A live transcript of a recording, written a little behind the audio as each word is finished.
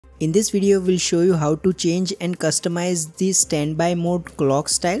In this video, we'll show you how to change and customize the standby mode clock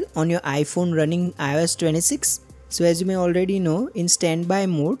style on your iPhone running iOS 26. So as you may already know, in standby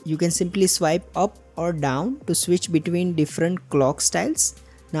mode, you can simply swipe up or down to switch between different clock styles.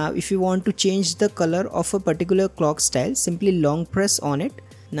 Now if you want to change the color of a particular clock style, simply long press on it.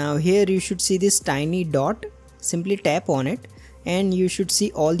 Now here you should see this tiny dot, simply tap on it and you should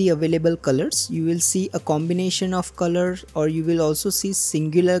see all the available colors. You will see a combination of colors or you will also see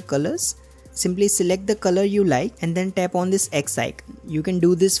singular colors. Simply select the color you like and then tap on this X icon. You can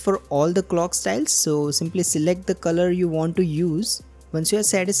do this for all the clock styles, so simply select the color you want to use. Once you are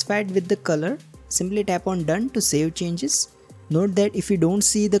satisfied with the color, simply tap on done to save changes. Note that if you don't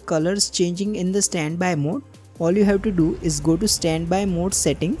see the colors changing in the standby mode, all you have to do is go to standby mode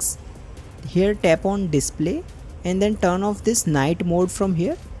settings. Here tap on display and then turn off this night mode from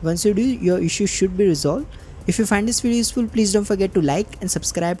here. Once you do, your issue should be resolved. If you find this video useful, please don't forget to like and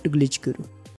subscribe to Glitch Guru.